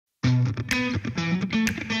Hey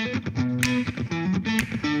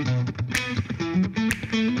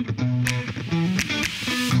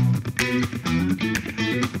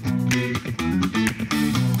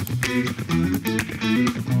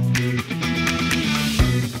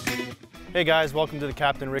guys, welcome to the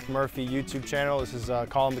Captain Rick Murphy YouTube channel. This is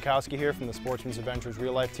Colan Bukowski here from the Sportsman's Adventures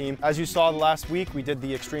Real Life team. As you saw last week, we did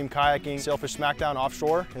the extreme kayaking sailfish smackdown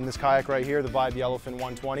offshore in this kayak right here, the Vibe Yellowfin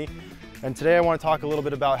 120. And today I want to talk a little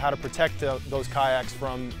bit about how to protect those kayaks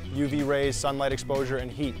from UV rays, sunlight exposure,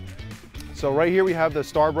 and heat. So right here we have the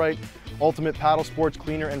Starbrite Ultimate Paddlesports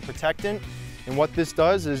Cleaner and Protectant. And what this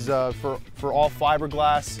does is for all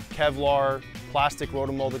fiberglass, Kevlar, plastic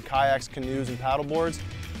rotomolded kayaks, canoes, and paddleboards,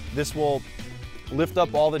 this will lift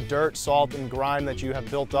up all the dirt, salt, and grime that you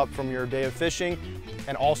have built up from your day of fishing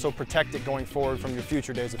and also protect it going forward from your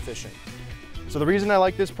future days of fishing. So the reason I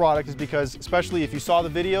like this product is because, especially if you saw the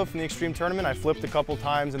video from the Extreme Tournament, I flipped a couple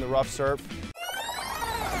times in the rough surf.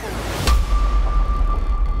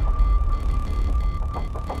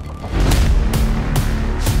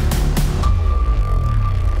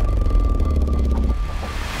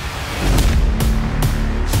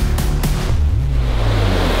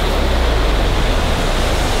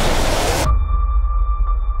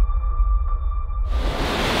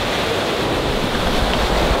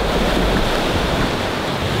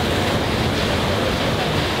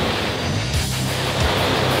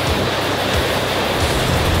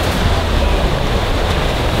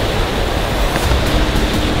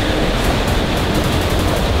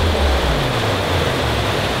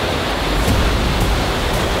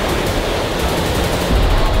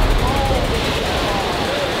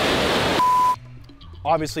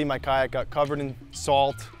 Obviously my kayak got covered in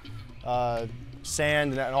salt,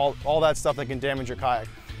 sand, and all that stuff that can damage your kayak.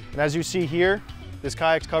 And as you see here, this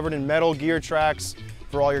kayak's covered in metal gear tracks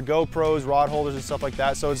for all your GoPros, rod holders, and stuff like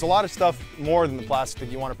that. So it's a lot of stuff more than the plastic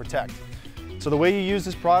that you want to protect. So the way you use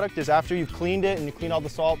this product is after you've cleaned it and you clean all the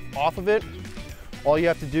salt off of it, all you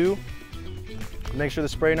have to do, make sure the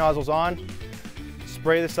spray nozzle's on,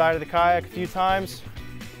 spray the side of the kayak a few times,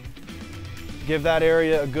 give that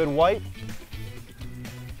area a good wipe.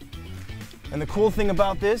 And the cool thing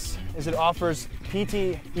about this is it offers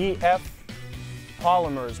PTEF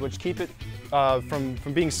polymers, which keep it from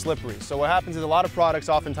being slippery. So what happens is a lot of products,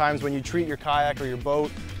 oftentimes when you treat your kayak or your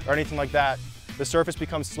boat or anything like that, the surface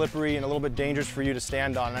becomes slippery and a little bit dangerous for you to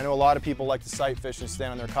stand on. And I know a lot of people like to sight fish and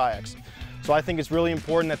stand on their kayaks. So I think it's really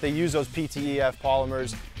important that they use those PTEF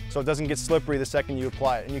polymers so it doesn't get slippery the second you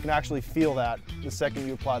apply it. And you can actually feel that the second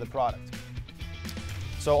you apply the product.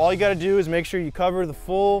 So all you gotta do is make sure you cover the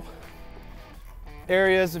full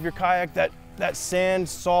areas of your kayak that sand,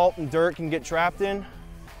 salt, and dirt can get trapped in,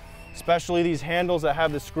 especially these handles that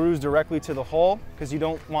have the screws directly to the hull, because you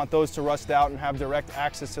don't want those to rust out and have direct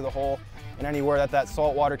access to the hull and anywhere that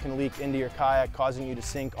salt water can leak into your kayak, causing you to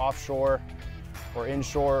sink offshore or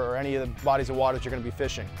inshore or any of the bodies of water that you're going to be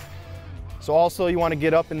fishing. So also you want to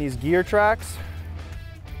get up in these gear tracks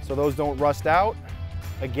so those don't rust out.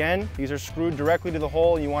 Again, these are screwed directly to the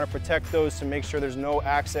hull and you want to protect those to make sure there's no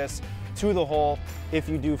access to the hull if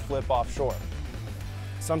you do flip offshore.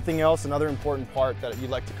 Something else, another important part that you'd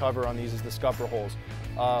like to cover on these is the scupper holes.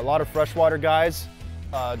 A lot of freshwater guys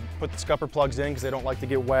put the scupper plugs in because they don't like to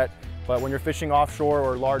get wet, but when you're fishing offshore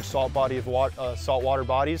or large saltwater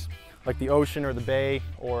bodies, like the ocean or the bay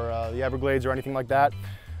or the Everglades or anything like that,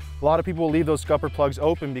 a lot of people will leave those scupper plugs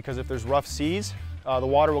open because if there's rough seas, the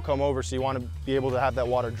water will come over, so you want to be able to have that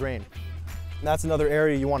water drain. And that's another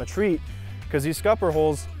area you want to treat, because these scupper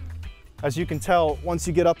holes, as you can tell, once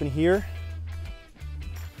you get up in here,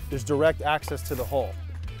 there's direct access to the hull.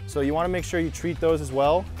 So you want to make sure you treat those as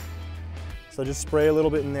well. So just spray a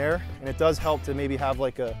little bit in there, and it does help to maybe have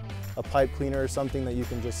like a pipe cleaner or something that you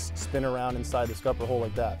can just spin around inside the scupper hole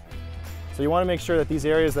like that. So you want to make sure that these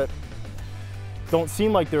areas that don't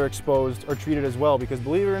seem like they're exposed are treated as well, because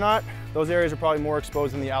believe it or not, those areas are probably more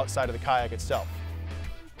exposed than the outside of the kayak itself.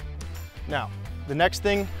 Now, the next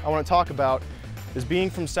thing I want to talk about is being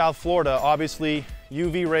from South Florida. Obviously,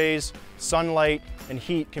 UV rays, sunlight, and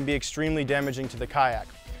heat can be extremely damaging to the kayak.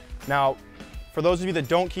 Now, for those of you that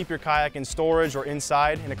don't keep your kayak in storage or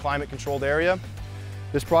inside in a climate-controlled area,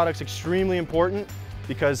 this product's extremely important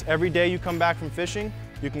because every day you come back from fishing,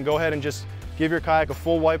 you can go ahead and just give your kayak a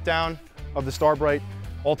full wipe down of the Starbrite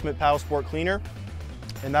Ultimate Paddlesport Cleaner,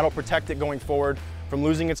 and that'll protect it going forward from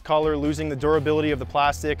losing its color, losing the durability of the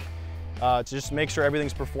plastic, to just make sure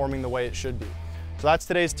everything's performing the way it should be. So that's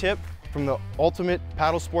today's tip from the Ultimate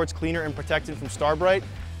Paddlesports Cleaner and Protectant from Starbrite.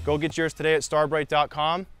 Go get yours today at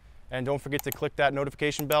starbrite.com, and don't forget to click that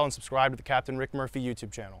notification bell and subscribe to the Captain Rick Murphy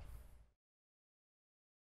YouTube channel.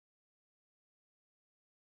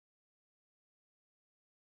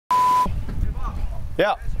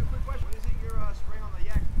 Yeah. Can I ask you a quick question? What is it you're spraying on the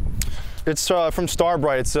yak? It's from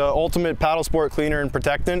Brite. It's ultimate Paddlesports Cleaner and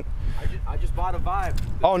Protectant. I just bought a Vibe.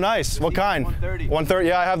 Oh, nice. What kind? 130. 130.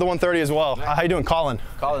 Yeah, I have the 130 as well. Nice. How you doing, Colin?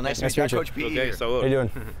 Colin, nice to meet you. Coach PE. Okay, so how you doing?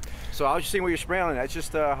 So I was just seeing what you're spraying on. That's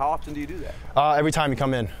just how often do you do that? Every time you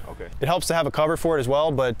come in. Okay. It helps to have a cover for it as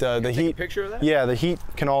well, but the heat. Take a picture of that? Yeah, the heat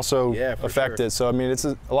can also affect sure. it. So I mean, it's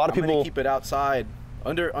a lot of I'm people. gonna keep it outside,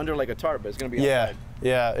 under like a tarp, but it's gonna be outside.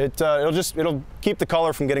 Yeah. It'll keep the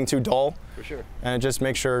color from getting too dull. For sure. And it just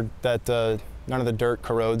makes sure that none of the dirt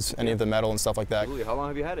corrodes any of the metal and stuff like that. Absolutely. How long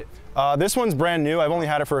have you had it? This one's brand new. I've only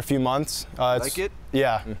had it for a few months. Like it?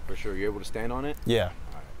 Yeah. For sure. You're able to stand on it? Yeah.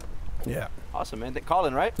 Yeah. Awesome, man.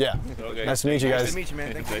 Colin, right? Yeah. Okay. Nice to meet you guys. Nice to meet you,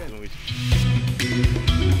 man. Thanks again. Nice to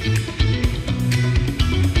meet you.